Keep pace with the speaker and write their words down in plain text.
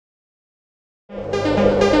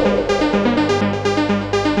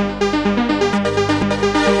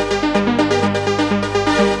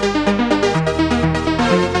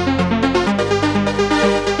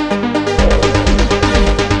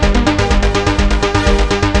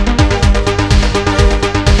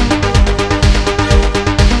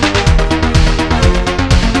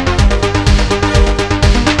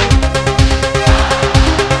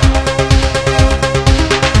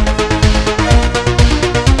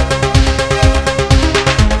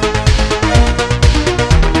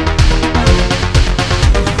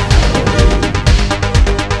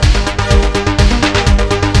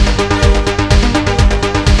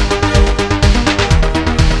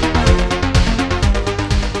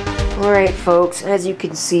Alright folks, as you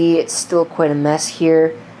can see, it's still quite a mess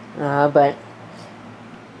here, but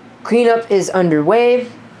cleanup is underway,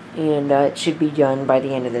 and it should be done by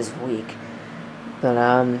the end of this week. But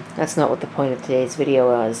that's not what the point of today's video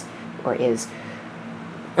was, or is.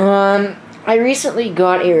 I recently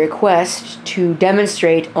got a request to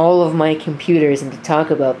demonstrate all of my computers and to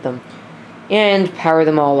talk about them, and power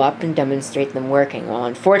them all up and demonstrate them working. Well,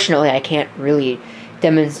 unfortunately, I can't really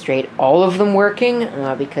demonstrate all of them working,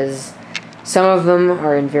 because some of them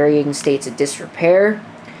are in varying states of disrepair,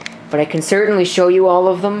 but I can certainly show you all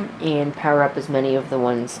of them and power up as many of the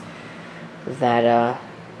ones that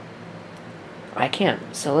I can.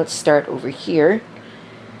 So let's start over here.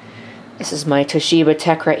 This is my Toshiba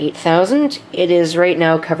Tecra 8000. It is right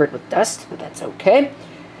now covered with dust, but that's okay.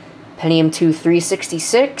 Pentium 2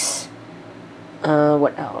 366.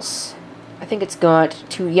 What else? I think it's got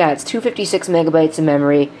it's 256 megabytes of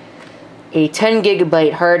memory, a 10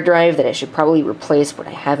 gigabyte hard drive that I should probably replace, but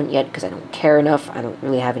I haven't yet because I don't care enough. I don't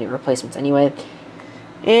really have any replacements anyway.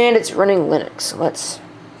 And it's running Linux. So let's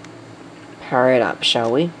power it up,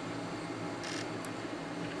 shall we?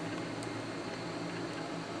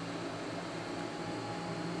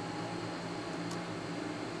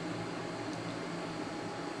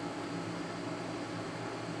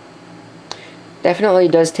 Definitely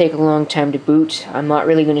does take a long time to boot. I'm not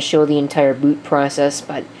really going to show the entire boot process,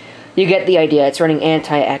 but you get the idea. It's running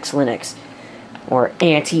anti-X Linux, or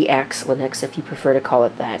anti-X Linux if you prefer to call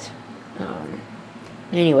it that.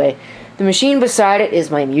 Anyway, the machine beside it is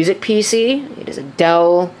my music PC. It is a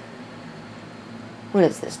Dell, what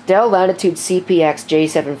is this? Dell Latitude CPX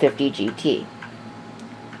J750 GT. You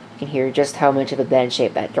can hear just how much of a bad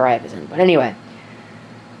shape that drive is in. But anyway,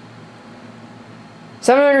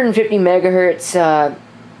 750 megahertz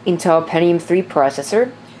Intel Pentium 3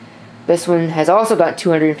 processor. This one has also got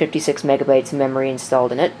 256 megabytes of memory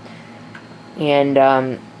installed in it.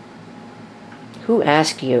 And, who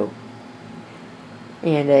asked you?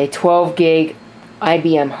 And a 12 gig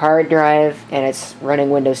IBM hard drive, and it's running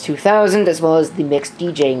Windows 2000 as well as the mixed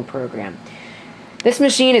DJing program. This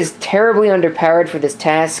machine is terribly underpowered for this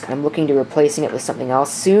task. I'm looking to replacing it with something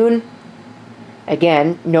else soon.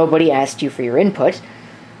 Again, nobody asked you for your input.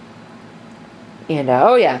 And,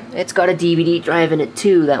 oh yeah, it's got a DVD drive in it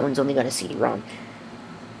too. That one's only got a CD-ROM.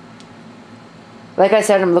 Like I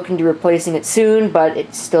said, I'm looking to replacing it soon, but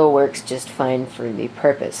it still works just fine for the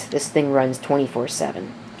purpose. This thing runs 24/7.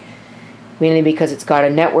 Mainly because it's got a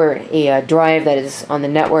drive that is on the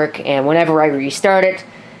network, and whenever I restart it,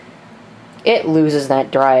 it loses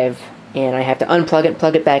that drive, and I have to unplug it,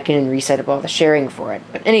 plug it back in, and reset up all the sharing for it.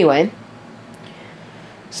 But anyway,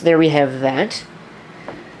 so there we have that.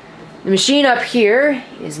 The machine up here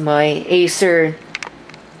is my Acer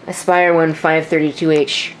Aspire One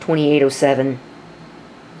 532H 2807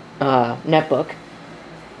 netbook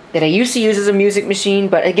that I used to use as a music machine,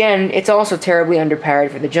 but again, it's also terribly underpowered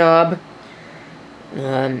for the job.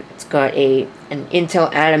 It's got an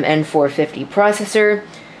Intel Atom N450 processor,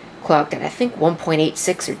 clocked at I think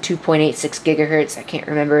 1.86 or 2.86 gigahertz. I can't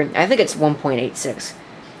remember. I think it's 1.86.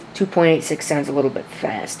 2.86 sounds a little bit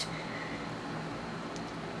fast.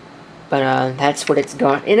 But that's what it's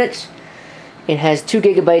got in it. It has 2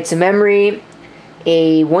 gigabytes of memory,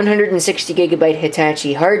 a 160 gigabyte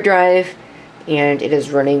Hitachi hard drive, and it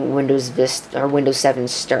is running Windows Vista or Windows 7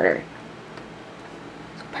 Starter.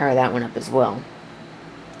 So power that one up as well.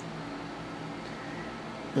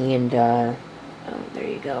 And oh, there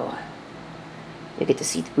you go. You get to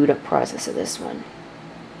see the boot up process of this one.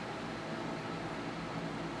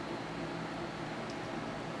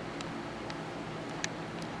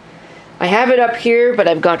 I have it up here, but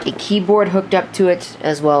I've got a keyboard hooked up to it,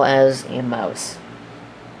 as well as a mouse.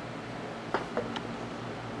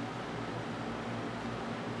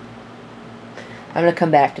 I'm going to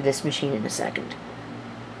come back to this machine in a second.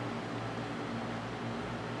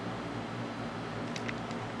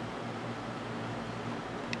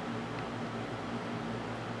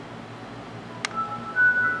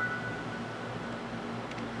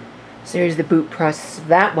 So here's the boot process of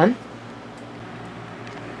that one.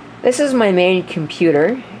 This is my main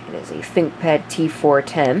computer. It is a ThinkPad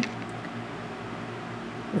T410.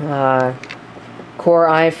 Core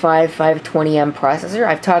i5 520M processor.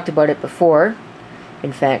 I've talked about it before.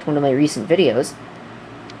 In fact, one of my recent videos.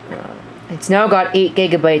 It's now got 8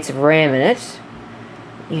 gigabytes of RAM in it.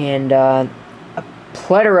 And a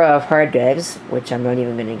plethora of hard drives, which I'm not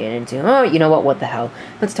even going to get into. Oh, you know what the hell.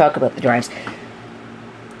 Let's talk about the drives.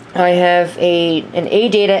 I have an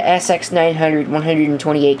ADATA SX900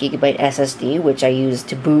 128GB SSD, which I use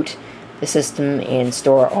to boot the system and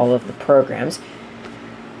store all of the programs.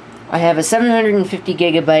 I have a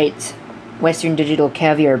 750GB Western Digital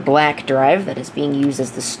Caviar Black drive that is being used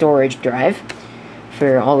as the storage drive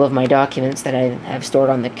for all of my documents that I have stored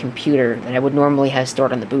on the computer that I would normally have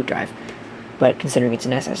stored on the boot drive. But considering it's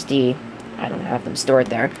an SSD, I don't have them stored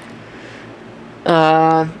there.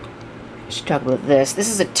 I should talk about this. This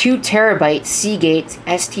is a 2TB Seagate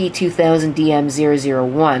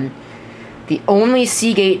ST2000DM001. The only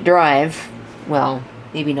Seagate drive, well,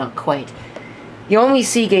 maybe not quite. The only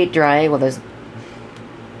Seagate drive, well, there's...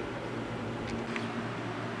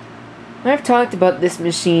 I've talked about this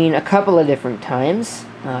machine a couple of different times.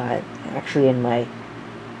 Actually, in my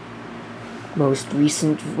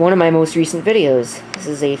one of my most recent videos. This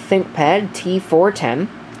is a ThinkPad T410.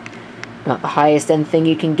 Not the highest end thing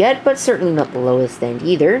you can get, but certainly not the lowest end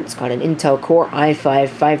either. It's got an Intel Core i5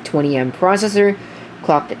 520M processor,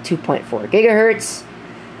 clocked at 2.4 gigahertz.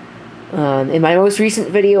 In my most recent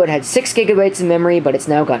video, it had 6 gigabytes of memory, but it's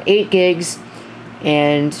now got 8 gigs,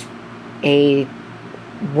 and a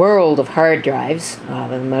world of hard drives.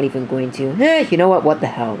 I'm not even going to... you know what? What the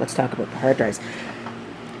hell? Let's talk about the hard drives.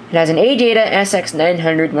 It has an ADATA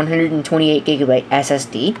SX900 128GB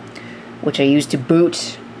SSD, which I use to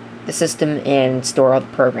boot the system and store all the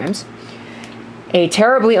programs. A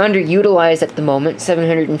terribly underutilized at the moment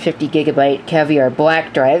 750GB Caviar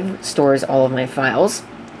Black drive stores all of my files.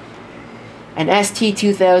 An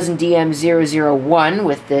ST2000DM001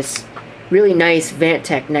 with this really nice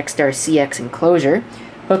Vantech Nexstar CX enclosure,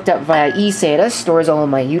 hooked up via eSATA, stores all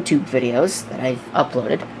of my YouTube videos that I've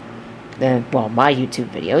uploaded. Well, my YouTube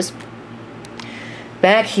videos.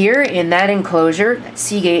 Back here in that enclosure, that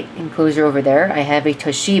Seagate enclosure over there, I have a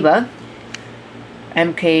Toshiba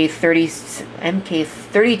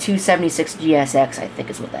MK3276GSX, I think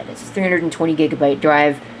is what that is. It's a 320GB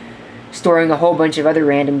drive, storing a whole bunch of other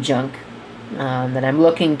random junk that I'm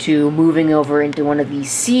looking to moving over into one of these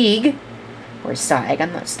SIG, or SIG,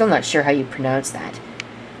 I'm still not sure how you pronounce that.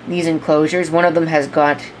 These enclosures, one of them has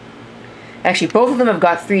got... Actually, both of them have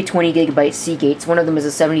got 320GB Seagates. One of them is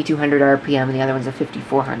a 7200 RPM, and the other one's a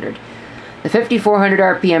 5400. The 5400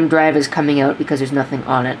 RPM drive is coming out because there's nothing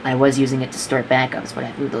on it. I was using it to store backups, but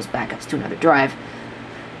I've moved those backups to another drive.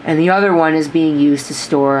 And the other one is being used to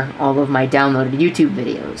store all of my downloaded YouTube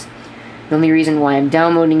videos. The only reason why I'm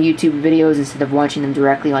downloading YouTube videos instead of watching them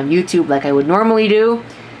directly on YouTube like I would normally do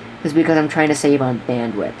is because I'm trying to save on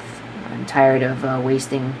bandwidth. I'm tired of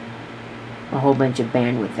wasting a whole bunch of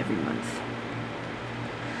bandwidth every month.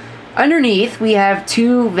 Underneath, we have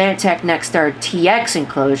two Vantech Nexstar TX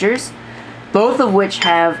enclosures, both of which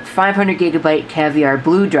have 500GB Caviar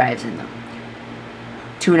Blue drives in them.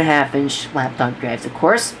 2.5-inch laptop drives, of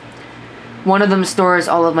course. One of them stores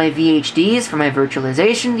all of my VHDs for my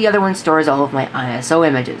virtualization, the other one stores all of my ISO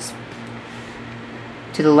images.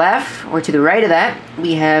 To the left, or to the right of that,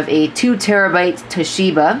 we have a 2TB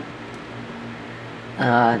Toshiba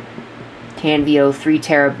Canvio 3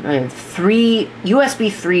 USB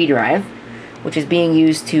 3 drive, which is being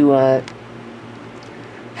used to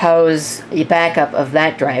house a backup of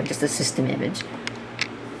that drive, just a system image.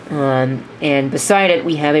 And beside it,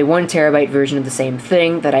 we have a 1TB version of the same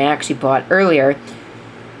thing that I actually bought earlier,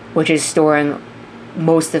 which is storing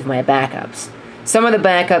most of my backups. Some of the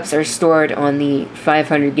backups are stored on the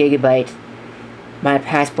 500GB My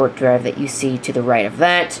Passport drive that you see to the right of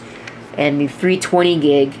that, and the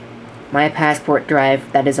 320GB My Passport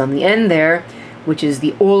drive that is on the end there, which is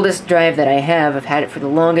the oldest drive that I have. I've had it for the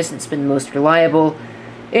longest, it's been the most reliable,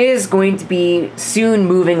 is going to be soon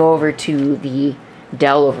moving over to the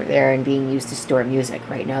Dell over there and being used to store music.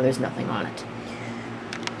 Right now there's nothing on it.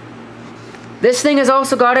 This thing has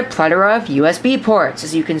also got a plethora of USB ports.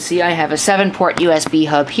 As you can see, I have a 7-port USB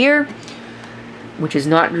hub here, which is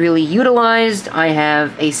not really utilized. I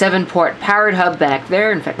have a 7-port powered hub back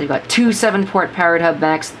there. In fact, I've got two 7-port powered hub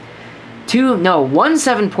backs. One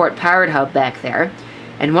 7-port powered hub back there,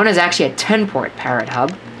 and one is actually a 10-port powered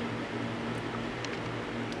hub.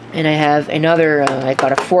 And I have another, I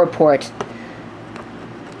got a 4-port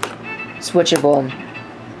switchable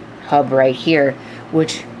hub right here,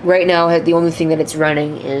 which right now the only thing that it's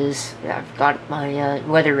running is I've got my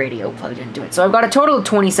weather radio plugged into it. So I've got a total of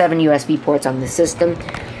 27 USB ports on this system,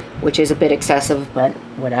 which is a bit excessive, but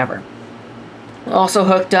whatever. Also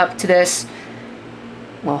hooked up to this,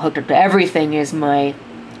 well, hooked up to everything, is my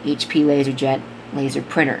HP LaserJet laser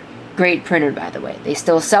printer. Great printer, by the way. They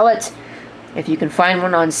still sell it. If you can find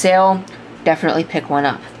one on sale, definitely pick one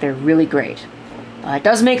up. They're really great. It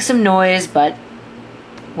does make some noise, but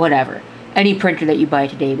whatever. Any printer that you buy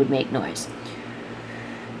today would make noise.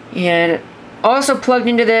 And also plugged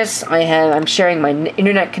into this, I'm sharing my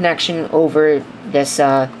internet connection over this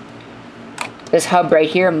this hub right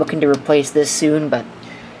here. I'm looking to replace this soon, but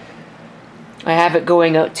I have it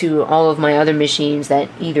going out to all of my other machines that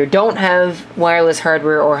either don't have wireless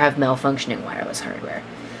hardware or have malfunctioning wireless hardware.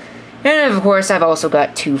 And of course, I've also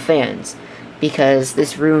got 2 fans, because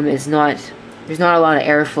this room is there's not a lot of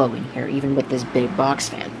airflow in here, even with this big box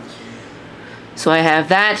fan. So I have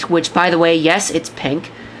that, which, by the way, yes, it's pink.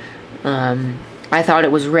 I thought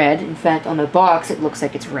it was red. In fact, on the box, it looks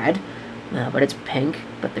like it's red, but it's pink.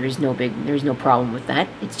 But there's no problem with that.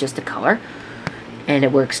 It's just a color, and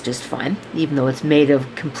it works just fine, even though it's made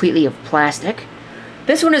completely of plastic.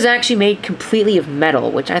 This one is actually made completely of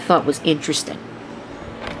metal, which I thought was interesting.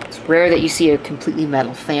 It's rare that you see a completely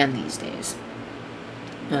metal fan these days.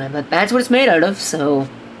 But that's what it's made out of, so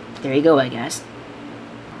there you go, I guess.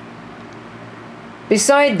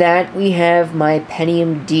 Beside that, we have my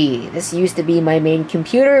Pentium D. This used to be my main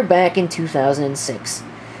computer back in 2006,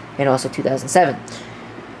 and also 2007.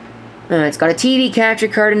 It's got a TV capture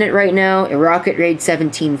card in it right now, a Rocket Raid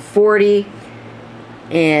 1740,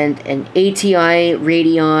 and an ATI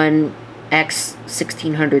Radeon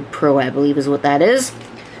X1600 Pro, I believe is what that is.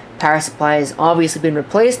 Power supply has obviously been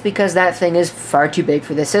replaced because that thing is far too big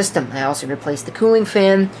for the system. I also replaced the cooling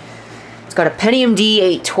fan. It's got a Pentium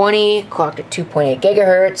D820, clocked at 2.8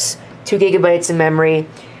 gigahertz, 2 gigabytes of memory,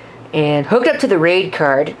 and hooked up to the RAID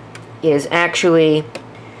card is actually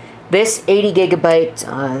this 80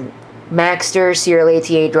 gigabyte Maxtor serial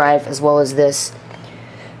ATA drive, as well as this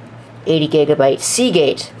 80 gigabyte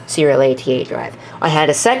Seagate serial ATA drive. I had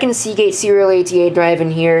a second Seagate serial ATA drive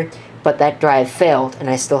in here, but that drive failed, and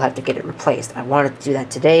I still have to get it replaced. I wanted to do that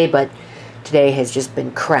today, but today has just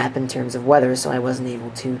been crap in terms of weather, so I wasn't able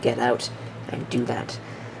to get out and do that.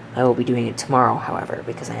 I will be doing it tomorrow, however,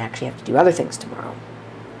 because I actually have to do other things tomorrow.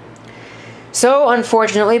 So,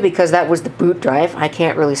 unfortunately, because that was the boot drive, I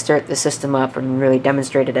can't really start the system up and really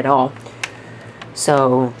demonstrate it at all.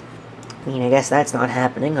 So, I mean, I guess that's not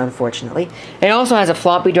happening, unfortunately. It also has a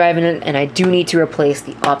floppy drive in it, and I do need to replace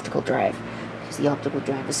the optical drive, because the optical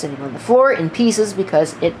drive is sitting on the floor in pieces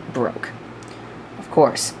because it broke. Of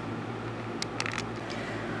course.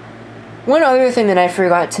 One other thing that I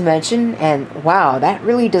forgot to mention, and wow, that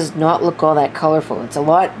really does not look all that colorful. It's a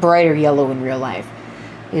lot brighter yellow in real life,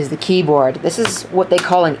 is the keyboard. This is what they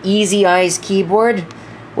call an Easy Eyes keyboard,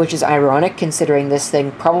 which is ironic considering this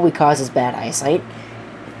thing probably causes bad eyesight.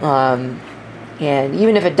 And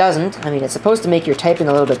even if it doesn't, I mean, it's supposed to make your typing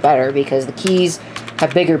a little bit better because the keys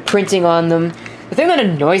have bigger printing on them. The thing that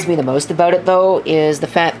annoys me the most about it, though, is the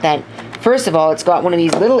fact that, first of all, it's got one of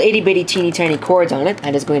these little itty-bitty teeny-tiny cords on it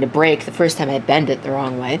that is going to break the first time I bend it the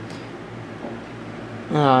wrong way.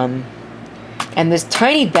 And this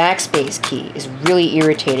tiny backspace key is really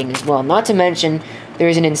irritating as well. Not to mention,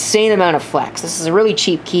 there's an insane amount of flex. This is a really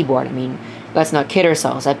cheap keyboard. I mean, let's not kid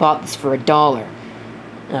ourselves. I bought this for $1.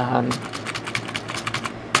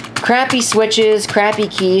 Crappy switches, crappy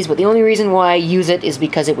keys, but the only reason why I use it is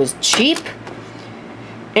because it was cheap,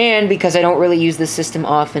 and because I don't really use this system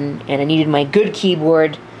often, and I needed my good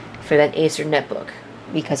keyboard for that Acer netbook,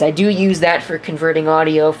 because I do use that for converting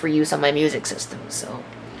audio for use on my music system, so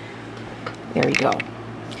there we go.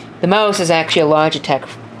 The mouse is actually a Logitech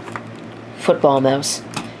football mouse.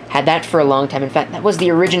 Had that for a long time. In fact, that was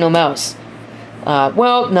the original mouse.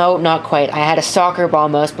 Well, no, not quite. I had a soccer ball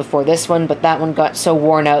mouse before this one, but that one got so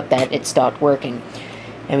worn out that it stopped working.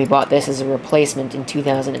 And we bought this as a replacement in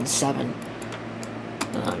 2007.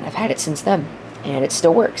 I've had it since then, and it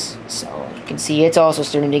still works. So you can see it's also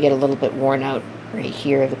starting to get a little bit worn out right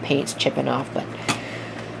here. The paint's chipping off, but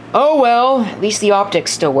oh well, at least the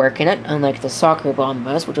optics still work in it, unlike the soccer ball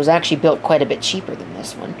mouse, which was actually built quite a bit cheaper than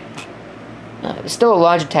this one. It was still a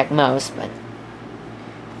Logitech mouse, but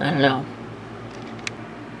I don't know.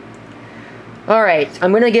 Alright,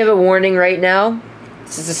 I'm going to give a warning right now.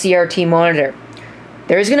 This is a CRT monitor.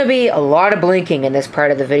 There's going to be a lot of blinking in this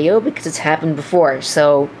part of the video because it's happened before,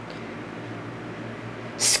 so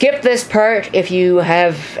skip this part if you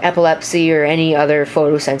have epilepsy or any other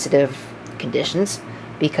photosensitive conditions.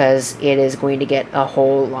 because it is going to get a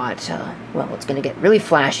whole lot, well, it's going to get really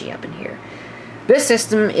flashy up in here. This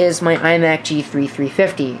system is my iMac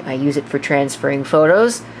G3 I use it for transferring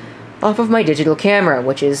photos off of my digital camera,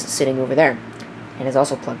 which is sitting over there, and is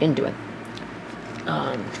also plugged into it.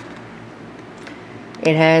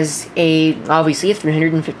 It has obviously a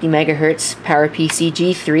 350 megahertz PowerPC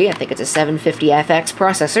G3. I think it's a 750FX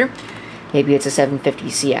processor. Maybe it's a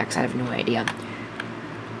 750CX. I have no idea.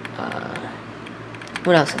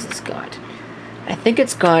 What else has this got? I think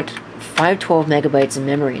it's got 512 megabytes of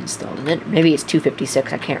memory installed in it. Maybe it's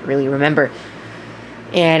 256. I can't really remember.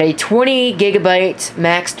 And a 20 gigabyte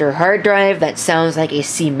Maxtor hard drive that sounds like a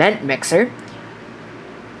cement mixer.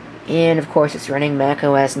 And of course it's running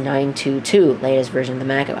macOS 9.2.2, latest version of the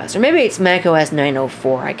macOS. Or maybe it's macOS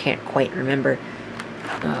 9.04, I can't quite remember.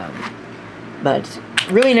 But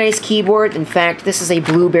really nice keyboard. In fact, this is a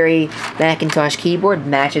Blueberry Macintosh keyboard,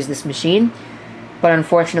 matches this machine. But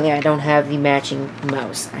unfortunately I don't have the matching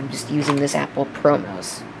mouse. I'm just using this Apple Pro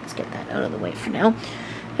mouse. Let's get that out of the way for now.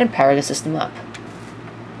 And power the system up.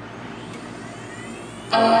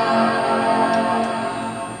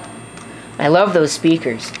 I love those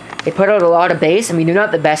speakers. They put out a lot of bass. I mean, they're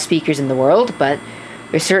not the best speakers in the world, but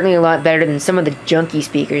they're certainly a lot better than some of the junky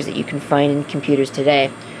speakers that you can find in computers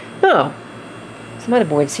today. Oh, it's a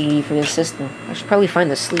motherboard CD for this system. I should probably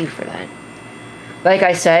find the sleeve for that. Like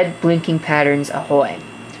I said, blinking patterns ahoy.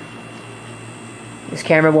 This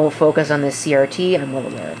camera won't focus on this CRT, I'm well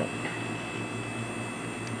aware of it.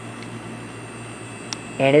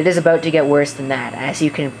 And it is about to get worse than that, as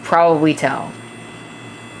you can probably tell.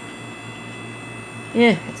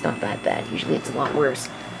 Yeah, it's not that bad. Usually it's a lot worse.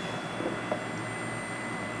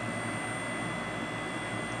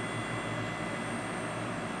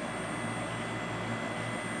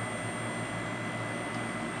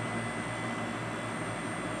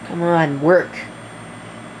 Come on, work.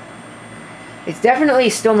 It's definitely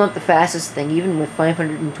still not the fastest thing, even with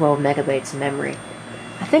 512 megabytes of memory.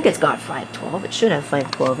 I think it's got 512. It should have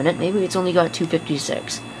 512 in it. Maybe it's only got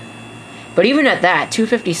 256. But even at that,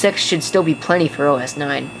 256 should still be plenty for OS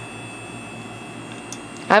 9.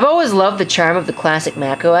 I've always loved the charm of the classic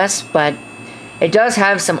macOS, but it does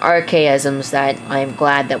have some archaisms that I'm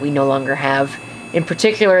glad that we no longer have. In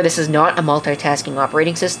particular, this is not a multitasking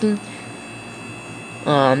operating system.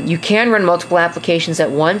 You can run multiple applications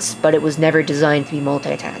at once, but it was never designed to be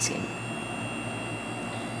multitasking.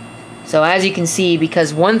 So as you can see,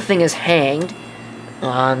 because one thing is hanged,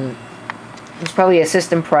 it's probably a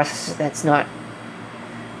system processor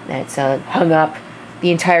that's hung up.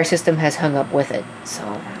 The entire system has hung up with it. So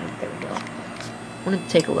there we go. I want to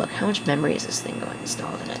take a look. How much memory is this thing got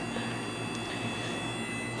installed in it?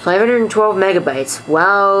 512 megabytes.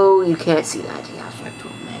 Wow, you can't see that. Yeah,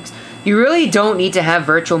 512 megs. You really don't need to have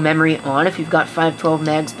virtual memory on if you've got 512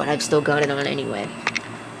 megs, but I've still got it on anyway.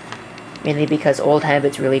 Mainly because old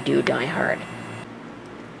habits really do die hard.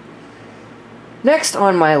 Next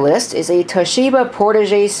on my list is a Toshiba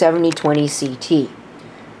Portage 7020 CT.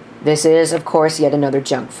 This is, of course, yet another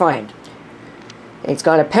junk find. It's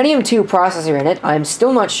got a Pentium 2 processor in it. I'm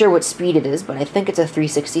still not sure what speed it is, but I think it's a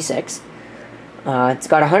 366. It's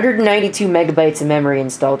got 192 megabytes of memory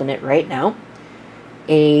installed in it right now.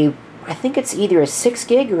 I think it's either a 6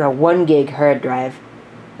 gig or a 1 gig hard drive.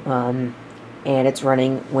 And it's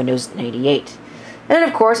running Windows 98. And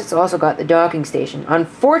of course, it's also got the docking station.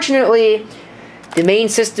 Unfortunately, the main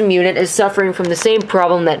system unit is suffering from the same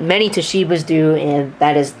problem that many Toshibas do, and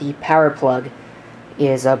that is the power plug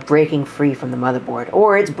is breaking free from the motherboard.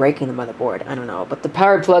 Or it's breaking the motherboard, I don't know. But the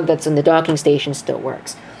power plug that's in the docking station still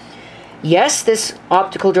works. Yes, this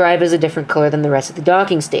optical drive is a different color than the rest of the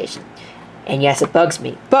docking station. And yes, it bugs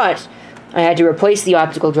me. But I had to replace the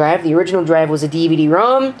optical drive. The original drive was a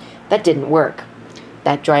DVD-ROM. That didn't work.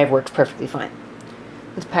 That drive works perfectly fine.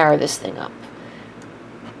 Let's power this thing up.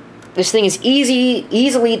 This thing is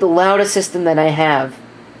easily the loudest system that I have.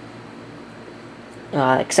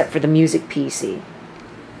 Except for the music PC.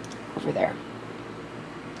 Over there.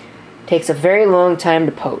 Takes a very long time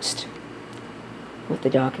to post. With the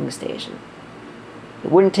docking station.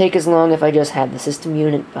 It wouldn't take as long if I just had the system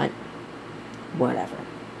unit, but whatever.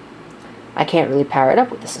 I can't really power it up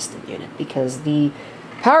with the system unit because the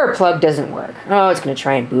power plug doesn't work. Oh, it's going to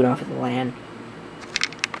try and boot off of the LAN.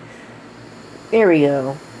 There we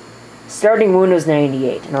go. Starting Windows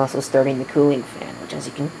 98 and also starting the cooling fan, which as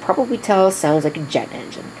you can probably tell sounds like a jet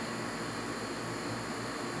engine.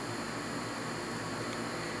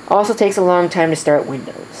 Also takes a long time to start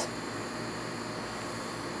Windows.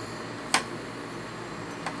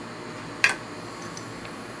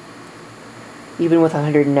 Even with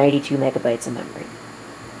 192 megabytes of memory.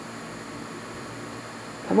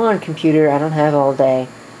 Come on, computer, I don't have all day.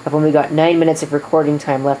 I've only got 9 minutes of recording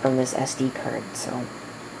time left on this SD card, so...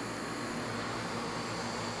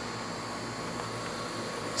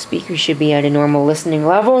 Speakers should be at a normal listening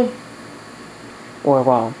level. Or,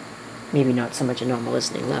 well, maybe not so much a normal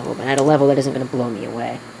listening level, but at a level that isn't going to blow me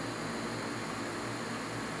away.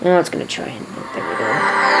 Now it's going to try and... There we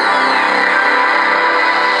go.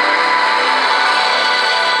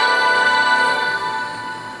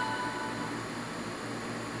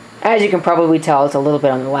 As you can probably tell, it's a little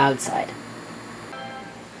bit on the loud side.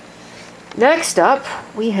 Next up,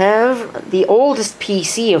 we have the oldest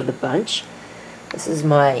PC of the bunch. This is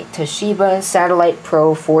my Toshiba Satellite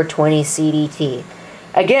Pro 420 CDT.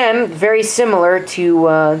 Again, very similar to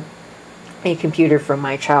a computer from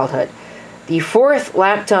my childhood. The fourth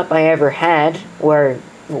laptop I ever had, or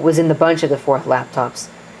was in the bunch of the fourth laptops,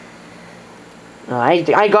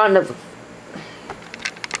 I got into...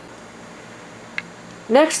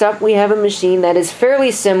 Next up, we have a machine that is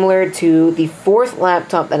fairly similar to the fourth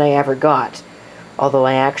laptop that I ever got. Although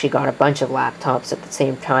I actually got a bunch of laptops at the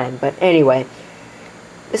same time. But anyway,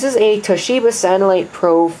 this is a Toshiba Satellite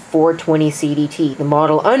Pro 420 CDT. The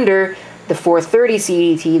model under the 430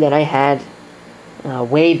 CDT that I had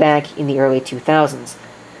way back in the early 2000s.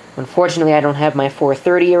 Unfortunately, I don't have my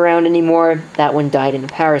 430 around anymore. That one died in a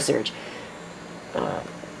power surge.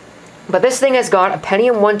 But this thing has got a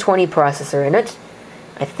Pentium 120 processor in it.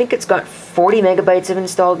 I think it's got 40 megabytes of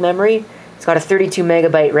installed memory. It's got a 32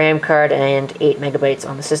 megabyte RAM card and 8 megabytes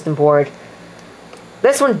on the system board.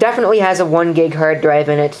 This one definitely has a 1 gig hard drive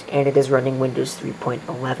in it, and it is running Windows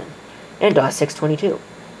 3.11 and DOS 622.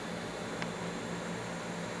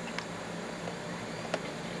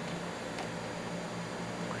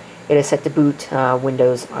 It is set to boot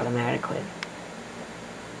Windows automatically.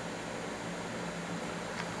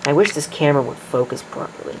 I wish this camera would focus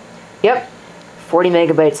properly. Yep. 40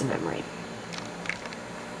 megabytes of memory.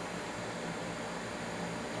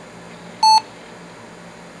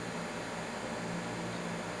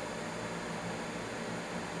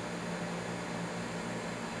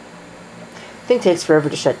 Thing takes forever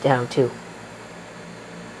to shut down too.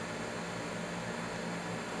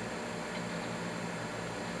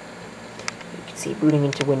 You can see booting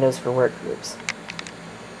into Windows for Workgroups.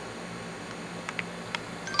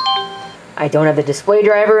 I don't have the display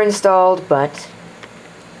driver installed, but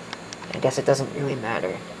I guess it doesn't really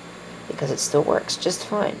matter, because it still works just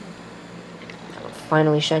fine. Now it's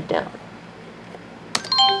finally shut down.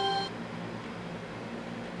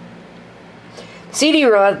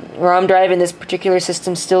 CD-ROM drive in this particular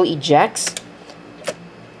system still ejects,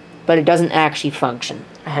 but it doesn't actually function.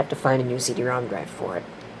 I have to find a new CD-ROM drive for it.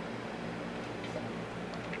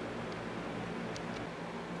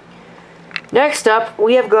 Next up,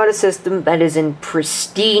 we have got a system that is in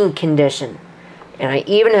pristine condition. And I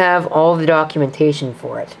even have all the documentation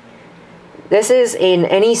for it. This is an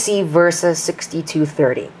NEC Versa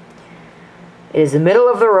 6230. It is the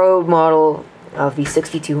middle-of-the-road model of the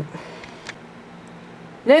 62...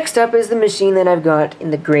 Next up is the machine that I've got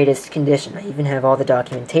in the greatest condition. I even have all the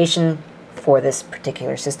documentation for this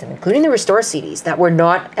particular system, including the restore CDs that were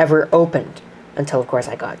not ever opened until, of course,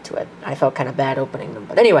 I got to it. I felt kind of bad opening them.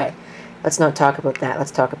 But anyway, let's not talk about that.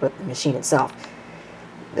 Let's talk about the machine itself.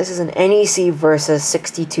 This is an NEC Versa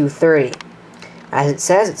 6230. As it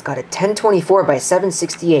says, it's got a 1024 by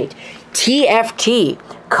 768 TFT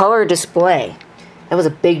color display. That was a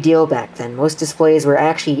big deal back then. Most displays were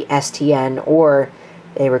actually STN or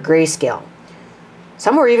they were grayscale.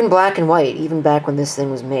 Some were even black and white, even back when this thing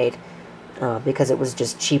was made, because it was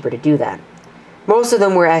just cheaper to do that. Most of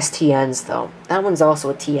them were STNs, though. That one's also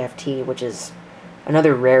a TFT, which is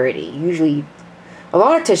another rarity. Usually, a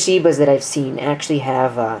lot of Toshibas that I've seen actually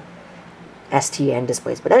have STN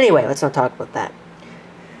displays. But anyway, let's not talk about that.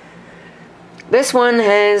 This one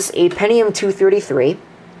has a Pentium 233.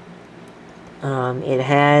 It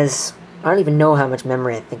has... I don't even know how much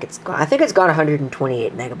memory I think it's got. I think it's got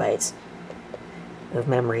 128 megabytes of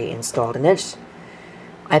memory installed in it.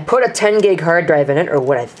 I put a 10 gig hard drive in it, or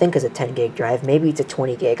what I think is a 10 gig drive. Maybe it's a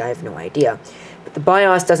 20 gig, I have no idea. But the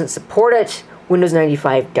BIOS doesn't support it. Windows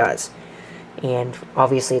 95 does. And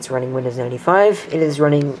obviously it's running Windows 95. It is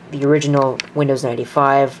running the original Windows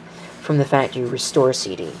 95 from the factory restore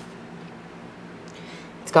CD.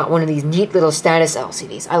 It's got one of these neat little status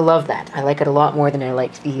LCDs. I love that. I like it a lot more than I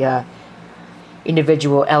like the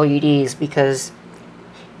individual LEDs, because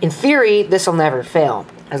in theory this will never fail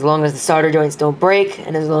as long as the solder joints don't break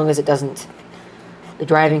and as long as it doesn't, the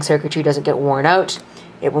driving circuitry doesn't get worn out.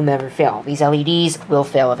 It will never fail. These LEDs will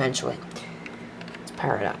fail eventually. Let's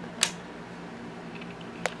power it up.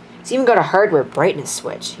 It's even got a hardware brightness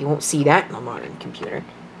switch. You won't see that in a modern computer.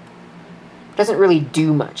 Doesn't really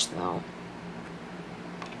do much, though.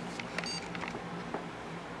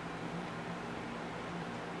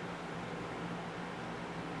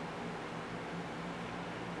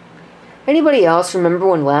 Anybody else remember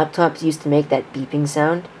when laptops used to make that beeping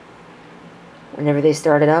sound whenever they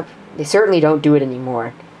started up? They certainly don't do it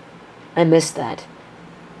anymore. I miss that.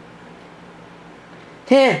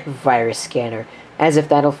 Heh, virus scanner. As if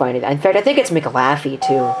that'll find it. In fact, I think it's McLaffey,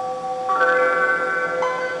 too.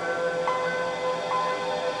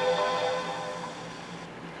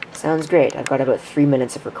 Sounds great. I've got about 3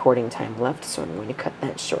 minutes of recording time left, so I'm going to cut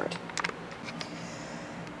that short.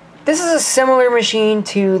 This is a similar machine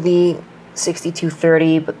to the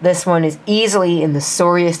 6230, but this one is easily in the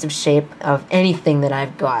sorriest of shape of anything that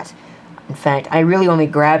I've got. In fact, I really only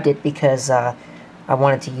grabbed it because I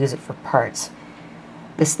wanted to use it for parts.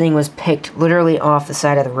 This thing was picked literally off the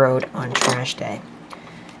side of the road on trash day.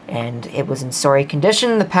 And it was in sorry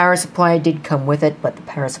condition. The power supply did come with it, but the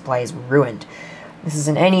power supply is ruined. This is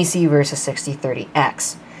an NEC Versa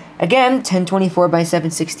 6030X. Again, 1024 by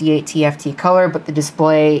 768 TFT color, but the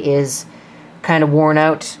display is kind of worn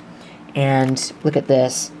out. And look at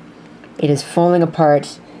this. It is falling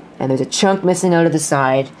apart, and there's a chunk missing out of the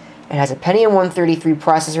side. It has a Pentium 133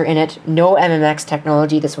 processor in it. No MMX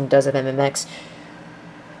technology. This one does have MMX.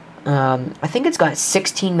 I think it's got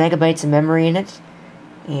 16 megabytes of memory in it.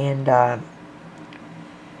 And I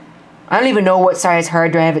don't even know what size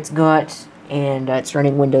hard drive it's got. And it's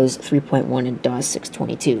running Windows 3.1 and DOS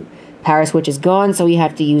 622. Power switch is gone, so we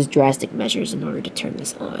have to use drastic measures in order to turn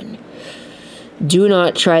this on. Do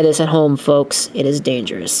not try this at home, folks. It is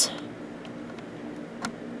dangerous.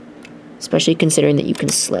 Especially considering that you can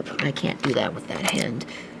slip. I can't do that with that hand.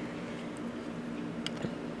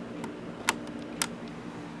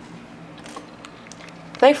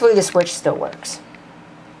 Thankfully, the switch still works.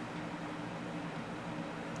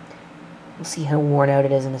 We'll see how worn out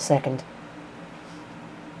it is in a second.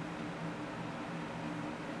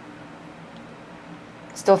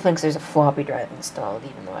 Still thinks there's a floppy drive installed,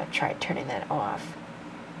 even though I've tried turning that off.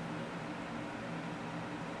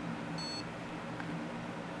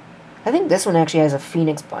 I think this one actually has a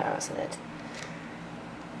Phoenix BIOS in it.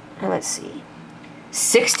 Now let's see.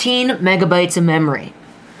 16 megabytes of memory.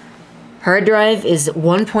 Hard drive is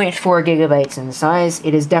 1.4 gigabytes in size.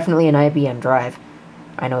 It is definitely an IBM drive.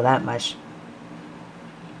 I know that much.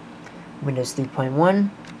 Windows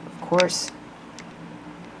 3.1, of course.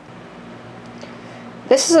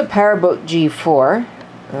 This is a PowerBook G4.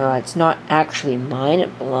 It's not actually mine.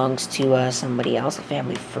 It belongs to somebody else, a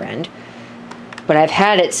family friend. But I've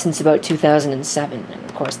had it since about 2007, and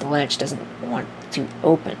of course the latch doesn't want to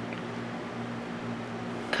open.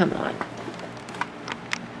 Come on.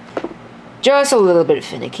 Just a little bit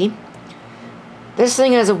finicky. This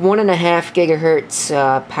thing has a 1.5 gigahertz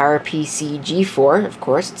PowerPC G4, of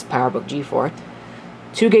course, it's PowerBook G4.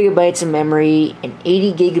 2 gigabytes of memory, an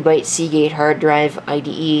 80 gigabyte Seagate hard drive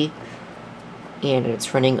IDE, and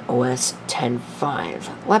it's running OS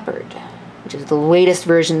 10.5 Leopard, which is the latest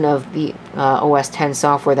version of the OS 10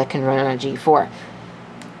 software that can run on a G4.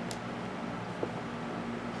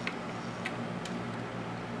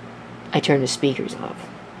 I turned the speakers off.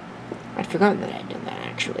 I'd forgotten that I'd done that,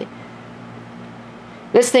 actually.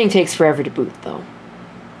 This thing takes forever to boot, though.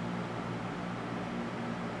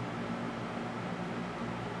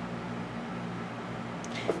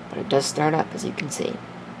 But it does start up, as you can see.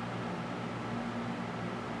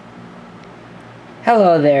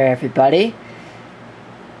 Hello there, everybody.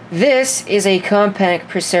 This is a compact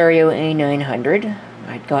Presario A900.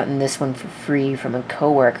 I'd gotten this one for free from a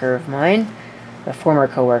coworker of mine, a former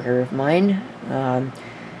coworker of mine.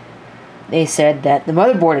 They said that the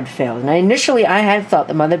motherboard had failed, and initially I had thought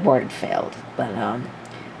the motherboard had failed, but when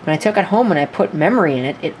I took it home and I put memory in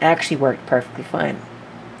it, it actually worked perfectly fine.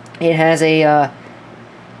 It has a, I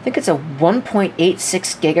think it's a 1.86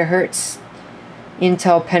 gigahertz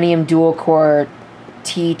Intel Pentium dual-core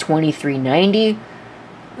T2390.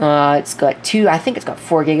 It's got I think it's got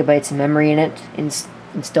 4 gigabytes of memory in it,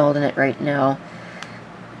 installed in it right now.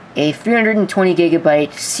 A 320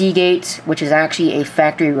 gigabyte Seagate, which is actually a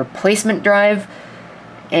factory replacement drive,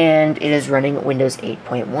 and it is running Windows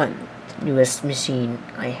 8.1, the newest machine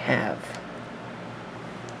I have.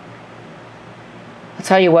 I'll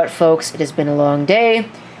tell you what, folks, it has been a long day,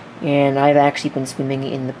 and I've actually been swimming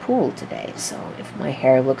in the pool today, so if my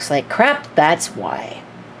hair looks like crap, that's why.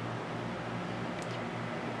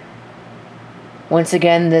 Once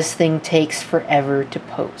again, this thing takes forever to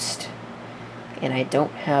post, and I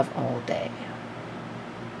don't have all day.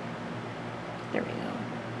 There we go.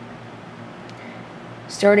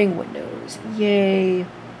 Starting Windows. Yay.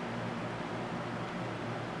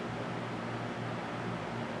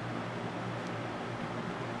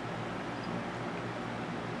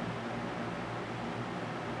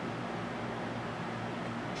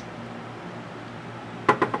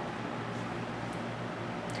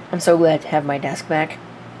 I'm so glad to have my desk back.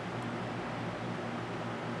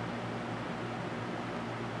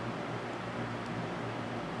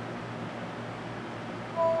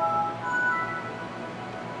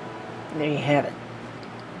 There you have it.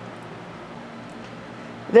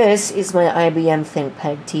 This is my IBM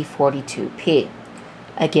ThinkPad T42P.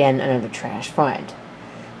 Again, another trash find.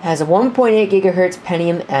 It has a 1.8 gigahertz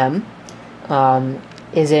Pentium M.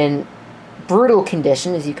 Is in brutal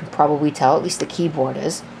condition, as you can probably tell. At least the keyboard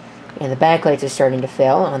is. And the backlights are starting to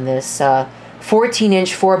fail on this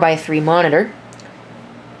 14-inch 4x3 monitor.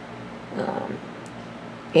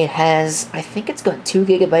 It has, I think it's got 2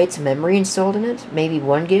 gigabytes of memory installed in it, maybe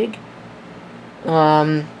 1 gig.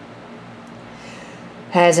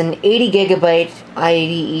 Has an 80 gigabyte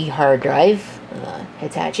IDE hard drive,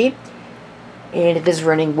 Hitachi, and it is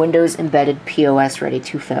running Windows Embedded POS Ready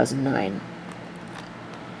 2009.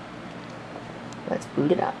 Let's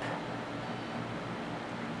boot it up.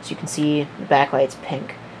 As you can see, the backlight's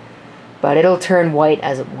pink, but it'll turn white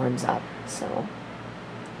as it warms up, so...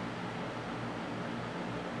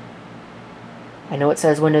 I know it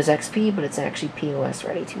says Windows XP, but it's actually POS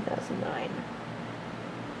Ready 2009.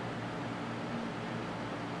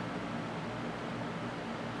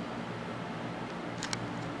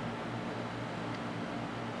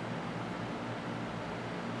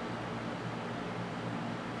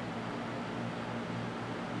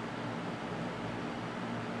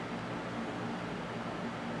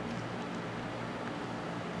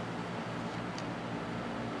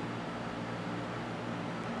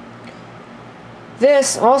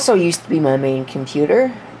 This also used to be my main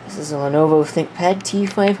computer. This is a Lenovo ThinkPad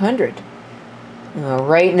T500.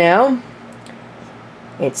 Right now,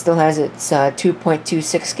 it still has its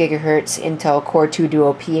 2.26 gigahertz Intel Core 2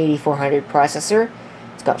 Duo P8400 processor.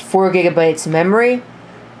 It's got 4 gigabytes of memory,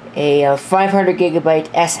 a 500 gigabyte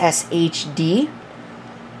SSHD,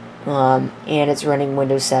 and it's running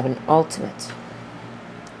Windows 7 Ultimate.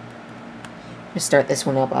 I'm going to start this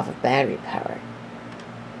one up off of battery power,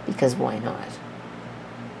 because why not?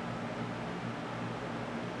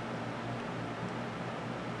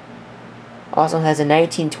 Also has a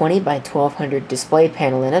 1920 by 1200 display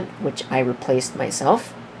panel in it, which I replaced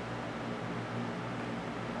myself.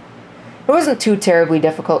 It wasn't too terribly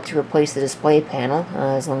difficult to replace the display panel,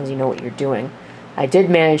 as long as you know what you're doing. I did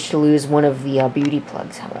manage to lose one of the beauty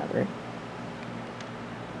plugs, however.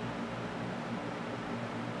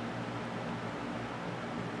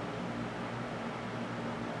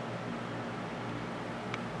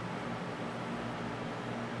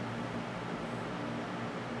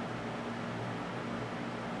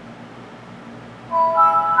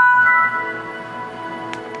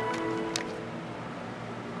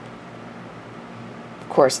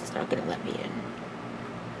 Of course it's not going to let me in.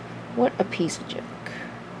 What a piece of junk.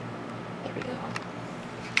 There we go.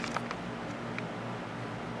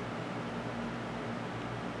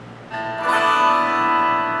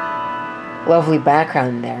 Lovely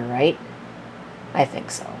background there, right? I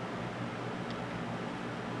think so.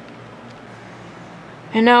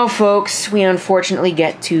 And now, folks, we unfortunately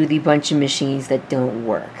get to the bunch of machines that don't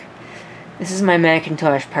work. This is my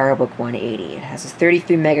Macintosh PowerBook 180. It has a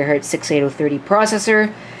 33 MHz 68030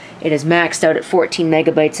 processor. It is maxed out at 14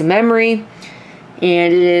 megabytes of memory.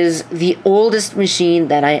 And it is the oldest machine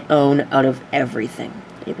that I own out of everything.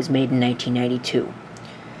 It was made in 1992.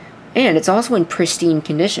 And it's also in pristine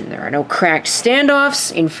condition. There are no cracked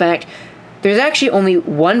standoffs. In fact, there's actually only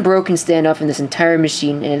one broken standoff in this entire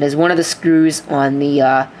machine, and it is one of the screws on the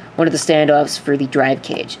one of the standoffs for the drive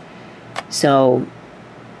cage. So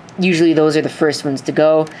usually those are the first ones to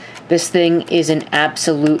go. This thing is in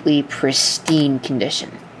absolutely pristine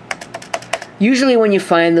condition. Usually when you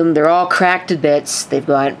find them, they're all cracked to bits. They've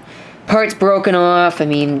got parts broken off. I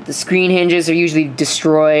mean, the screen hinges are usually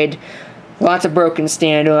destroyed. Lots of broken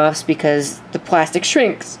standoffs because the plastic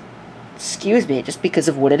shrinks. Excuse me, just because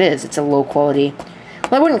of what it is. It's a low quality...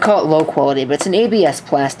 Well, I wouldn't call it low quality, but it's an ABS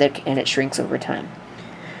plastic, and it shrinks over time.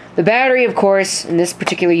 The battery, of course, in this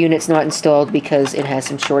particular unit's not installed because it has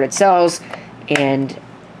some shorted cells and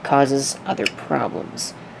causes other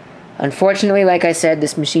problems. Unfortunately, like I said,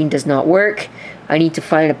 this machine does not work. I need to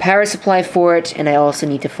find a power supply for it, and I also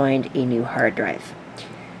need to find a new hard drive.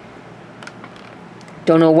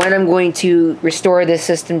 Don't know when I'm going to restore this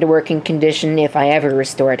system to working condition, if I ever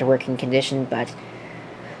restore it to working condition, but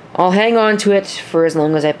I'll hang on to it for as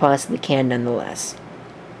long as I possibly can nonetheless.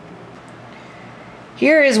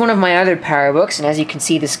 Here is one of my other PowerBooks, and as you can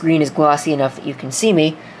see, the screen is glossy enough that you can see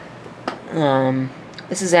me.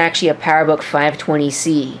 This is actually a PowerBook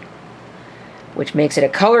 520C, which makes it a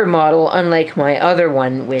color model, unlike my other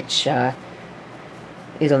one, which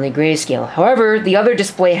is only grayscale. However, the other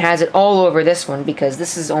display has it all over this one because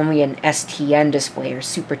this is only an STN display, or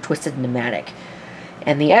Super Twisted Pneumatic.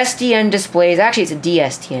 And the STN displays, actually it's a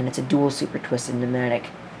DSTN, it's a Dual Super Twisted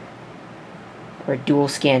Pneumatic. Or Dual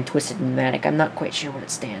Scan Twisted Pneumatic, I'm not quite sure what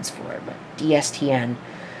it stands for, but DSTN.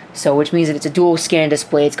 So, which means that it's a dual scan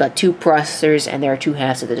display, it's got two processors, and there are two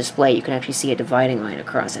halves of the display. You can actually see a dividing line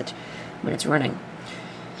across it when it's running.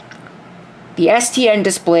 The STN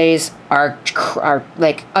displays are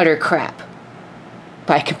like utter crap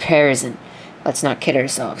by comparison. Let's not kid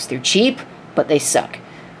ourselves. They're cheap, but they suck.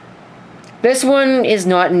 This one is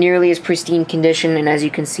not nearly as pristine condition, and as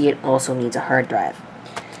you can see, it also needs a hard drive.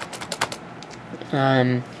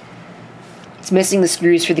 It's missing the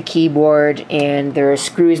screws for the keyboard, and there are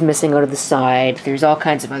screws missing out of the side. There's all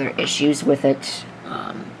kinds of other issues with it.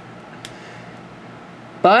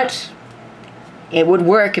 But it would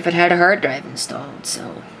work if it had a hard drive installed,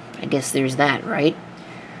 so I guess there's that, right?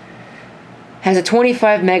 Has a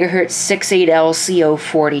 25 megahertz 68L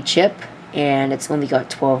CO40 chip, and it's only got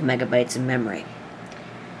 12 megabytes of memory.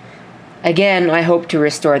 Again, I hope to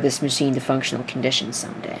restore this machine to functional condition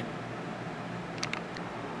someday.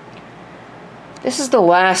 This is the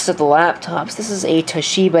last of the laptops. This is a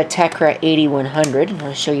Toshiba Tecra 8100, and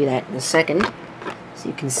I'll show you that in a second, so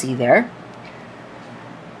you can see there.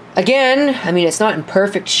 Again, I mean, it's not in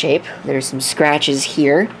perfect shape. There's some scratches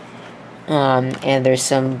here, and there's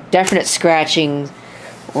some definite scratching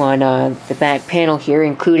on the back panel here,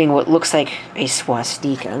 including what looks like a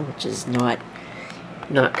swastika, which is not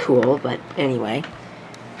cool, but anyway.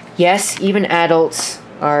 Yes, even adults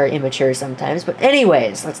are immature sometimes, but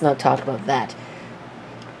anyways, let's not talk about that.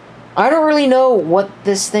 I don't really know what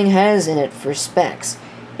this thing has in it for specs.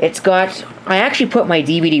 It's got... I actually put my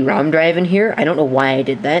DVD-ROM drive in here. I don't know why I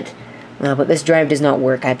did that. But this drive does not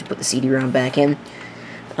work. I have to put the CD-ROM back in.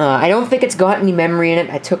 I don't think it's got any memory in it.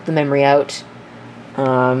 I took the memory out.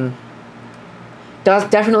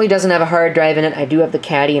 Definitely doesn't have a hard drive in it. I do have the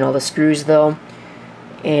caddy and all the screws, though.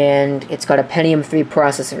 And it's got a Pentium 3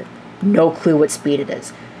 processor. No clue what speed it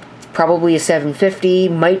is. It's probably a 750.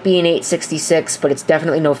 Might be an 866, but it's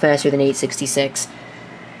definitely no faster than 866.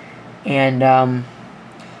 And,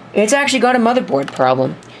 it's actually got a motherboard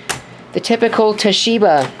problem. The typical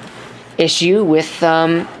Toshiba issue with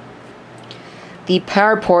the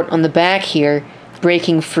power port on the back here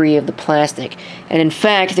breaking free of the plastic. And in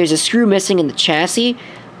fact, there's a screw missing in the chassis,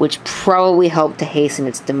 which probably helped to hasten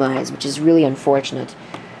its demise, which is really unfortunate.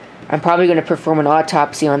 I'm probably going to perform an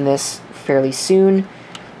autopsy on this fairly soon.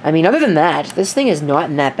 I mean, other than that, this thing is not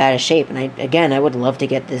in that bad a shape, and I would love to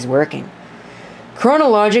get this working.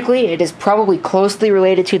 Chronologically, it is probably closely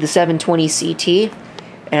related to the 720 CT,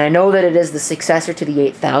 and I know that it is the successor to the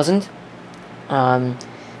 8000.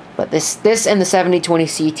 But this and the 7020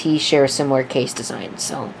 CT share a similar case design,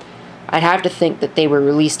 so I'd have to think that they were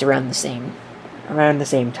released around the same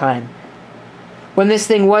time. When this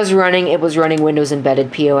thing was running, it was running Windows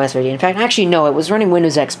Embedded POS Ready. In fact, actually no, it was running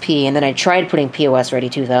Windows XP, and then I tried putting POS Ready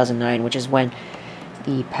 2009, which is when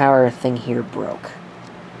the power thing here broke.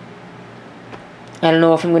 I don't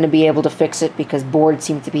know if I'm going to be able to fix it because boards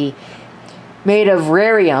seem to be made of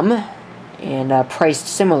rarium and priced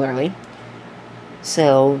similarly.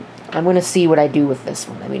 So I'm going to see what I do with this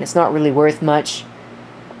one. I mean, it's not really worth much.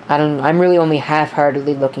 I'm really only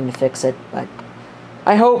half-heartedly looking to fix it, but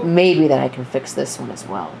I hope maybe that I can fix this one as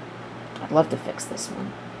well. I'd love to fix this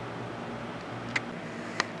one.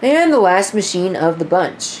 And the last machine of the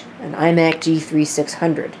bunch, an iMac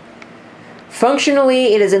G3600.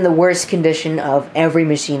 Functionally, it is in the worst condition of every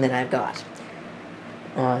machine that I've got.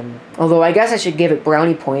 Although I guess I should give it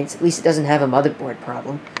brownie points. At least it doesn't have a motherboard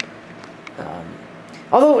problem.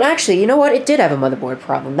 Although, actually, you know what? It did have a motherboard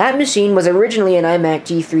problem. That machine was originally an iMac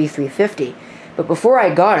G3350. But before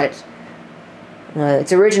I got it,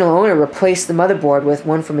 its original owner replaced the motherboard with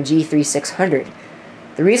one from a G3600.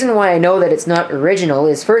 The reason why I know that it's not original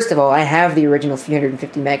is, first of all, I have the original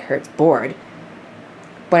 350 megahertz board.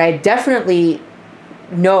 But I definitely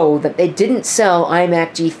know that they didn't sell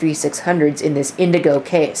iMac G3600s in this indigo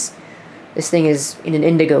case. This thing is in an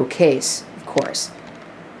indigo case, of course.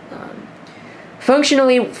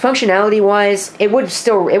 Functionality-wise, it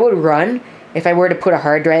would run if I were to put a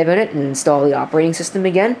hard drive in it and install the operating system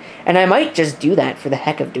again, and I might just do that for the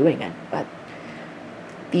heck of doing it. But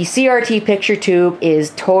the CRT picture tube is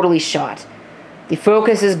totally shot. The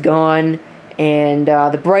focus is gone, and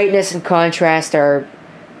the brightness and contrast are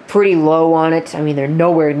pretty low on it. I mean, they're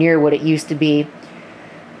nowhere near what it used to be.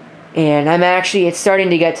 And it's starting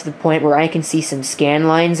to get to the point where I can see some scan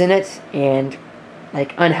lines in it, and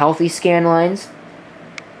like unhealthy scan lines.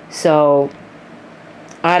 So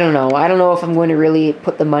I don't know. I don't know if I'm going to really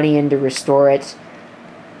put the money in to restore it.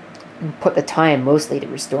 And put the time mostly to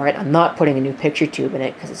restore it. I'm not putting a new picture tube in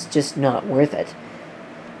it because it's just not worth it.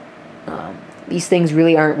 These things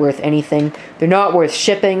really aren't worth anything. They're not worth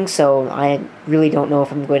shipping, so I really don't know if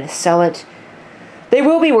I'm going to sell it. They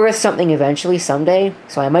will be worth something eventually, someday,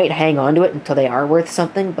 so I might hang on to it until they are worth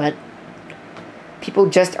something, but people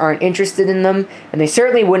just aren't interested in them, and they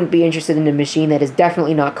certainly wouldn't be interested in a machine that is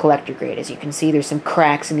definitely not collector grade. As you can see, there's some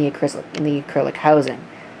cracks in the acrylic housing.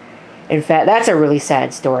 In fact, that's a really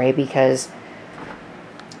sad story, because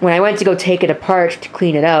when I went to go take it apart to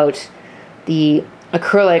clean it out, the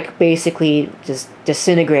acrylic basically just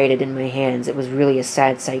disintegrated in my hands. It was really a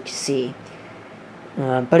sad sight to see.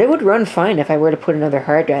 But it would run fine if I were to put another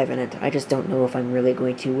hard drive in it. I just don't know if I'm really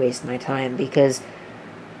going to waste my time, because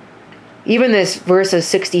even this Versa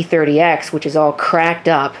 6030X, which is all cracked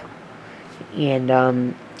up and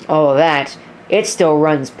all of that, it still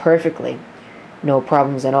runs perfectly. No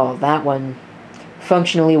problems at all. That one,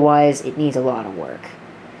 functionally wise, it needs a lot of work.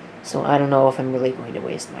 So I don't know if I'm really going to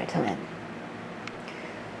waste my time.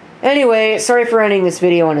 Anyway, sorry for ending this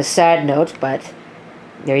video on a sad note, but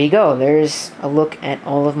there you go. There's a look at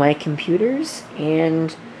all of my computers,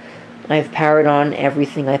 and I've powered on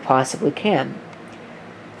everything I possibly can.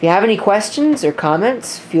 If you have any questions or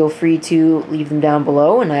comments, feel free to leave them down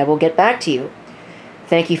below, and I will get back to you.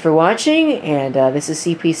 Thank you for watching, and this is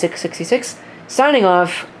CP666 signing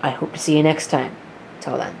off. I hope to see you next time.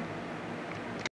 Till then.